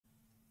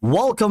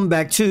Welcome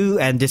back to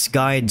and this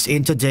guides.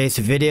 In today's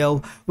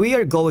video, we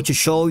are going to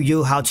show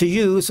you how to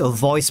use a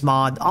voice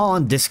mod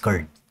on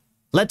Discord.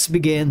 Let's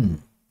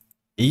begin.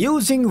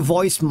 Using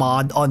voice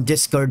mod on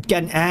Discord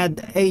can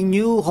add a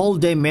new whole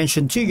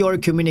dimension to your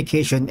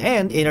communication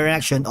and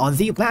interaction on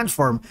the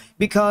platform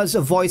because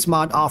voice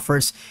mod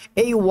offers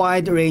a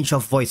wide range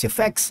of voice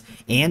effects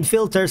and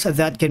filters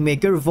that can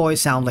make your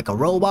voice sound like a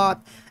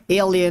robot,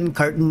 alien,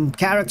 cartoon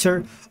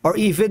character, or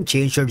even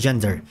change your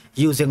gender.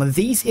 Using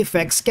these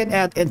effects can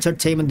add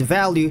entertainment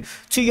value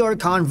to your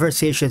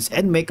conversations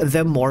and make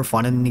them more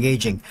fun and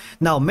engaging.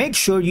 Now make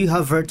sure you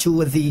hover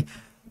to the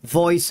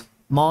voice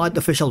mod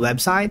official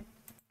website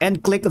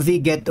and click the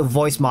get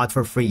voice mod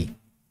for free.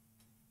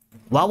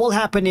 What will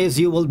happen is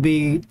you will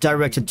be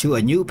directed to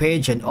a new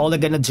page, and all you're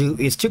gonna do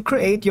is to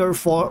create your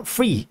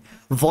free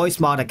voice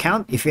mod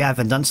account. If you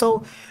haven't done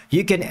so,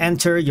 you can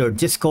enter your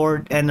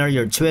Discord, enter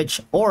your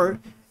Twitch, or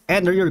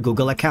enter your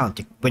Google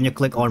account. When you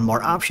click on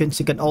more options,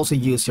 you can also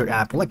use your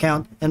Apple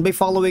account, and by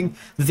following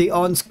the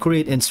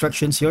on-screen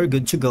instructions, you're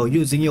good to go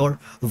using your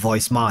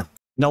voice mod.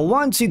 Now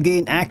once you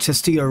gain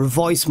access to your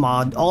voice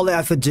mod, all you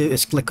have to do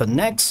is click on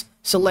next,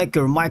 select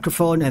your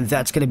microphone, and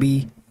that's going to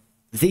be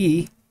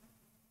the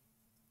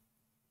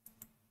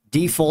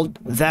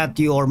default that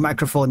your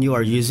microphone you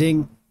are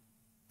using,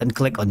 and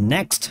click on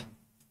next.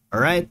 All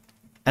right,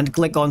 and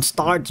click on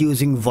start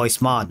using voice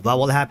mod. What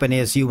will happen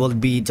is you will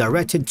be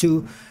directed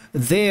to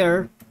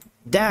their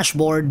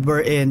dashboard,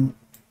 wherein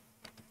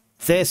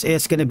this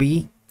is going to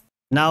be.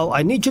 Now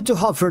I need you to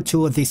hover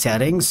to the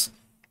settings,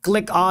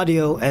 click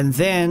audio, and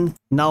then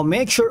now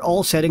make sure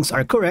all settings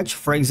are correct.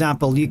 For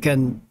example, you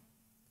can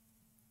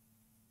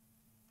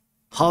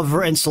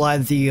hover and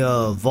slide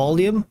the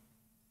volume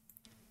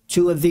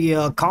to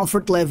the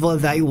comfort level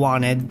that you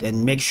wanted,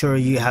 and make sure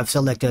you have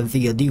selected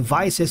the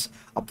devices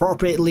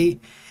appropriately.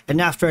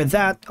 And after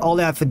that, all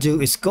you have to do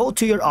is go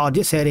to your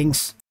audio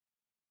settings,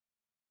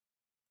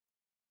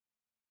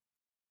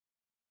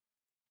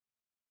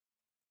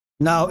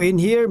 now in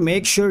here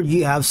make sure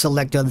you have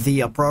selected the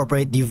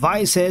appropriate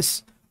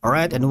devices. All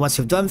right, and once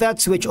you've done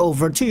that, switch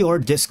over to your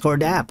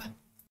Discord app.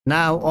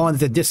 Now on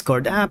the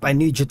Discord app, I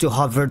need you to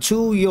hover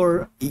to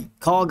your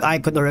cog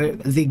icon or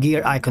the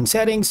gear icon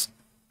settings,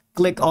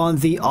 click on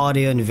the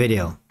audio and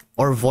video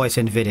or voice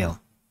and video.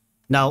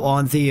 Now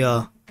on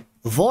the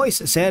voice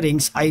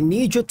settings, I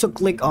need you to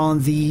click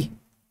on the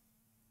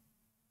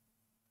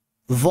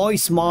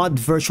voice mod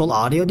virtual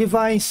audio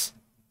device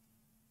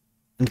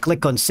and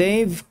click on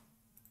save.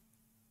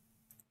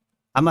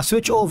 I'm gonna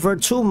switch over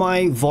to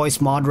my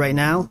voice mod right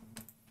now.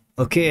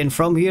 Okay, and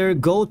from here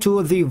go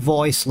to the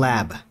voice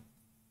lab.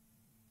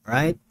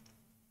 Right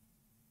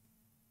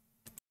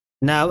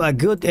now, a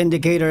good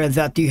indicator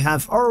that you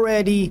have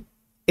already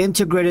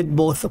integrated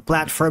both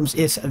platforms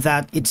is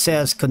that it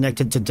says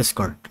connected to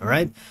Discord. All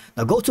right,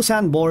 now go to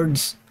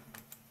Sandboards,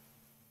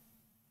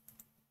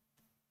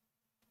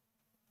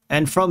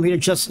 and from here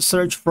just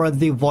search for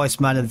the voice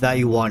mod that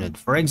you wanted.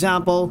 For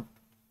example,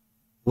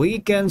 we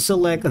can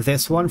select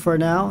this one for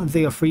now,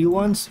 the free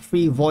ones,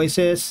 free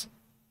voices.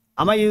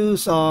 I'm gonna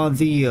use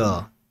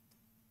the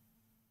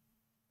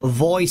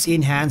voice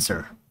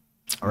enhancer.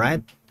 All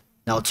right,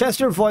 now test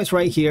your voice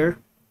right here.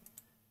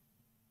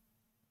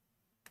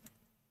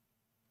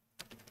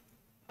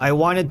 I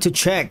wanted to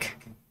check,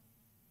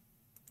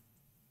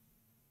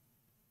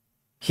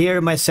 hear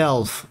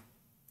myself,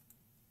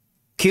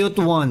 cute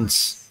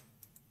ones,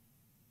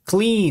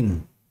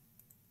 clean,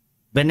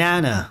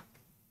 banana.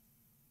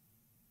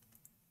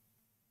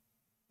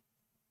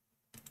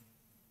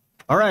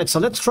 All right, so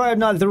let's try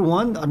another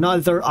one,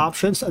 another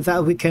options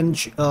that we can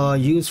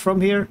use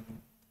from here.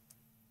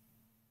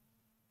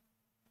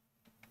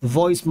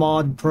 Voice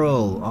mod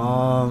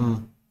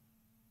pro.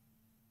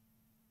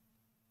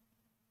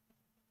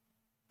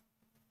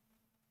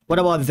 What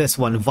about this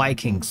one,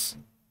 Vikings?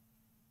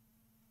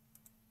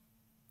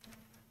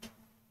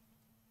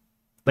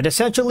 But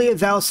essentially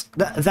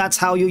that's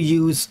how you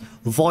use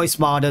voice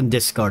mod on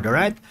Discord. All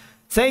right,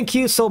 thank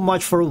you so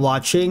much for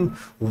watching.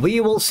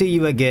 We will see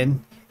you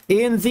again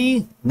in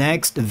the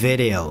next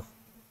video.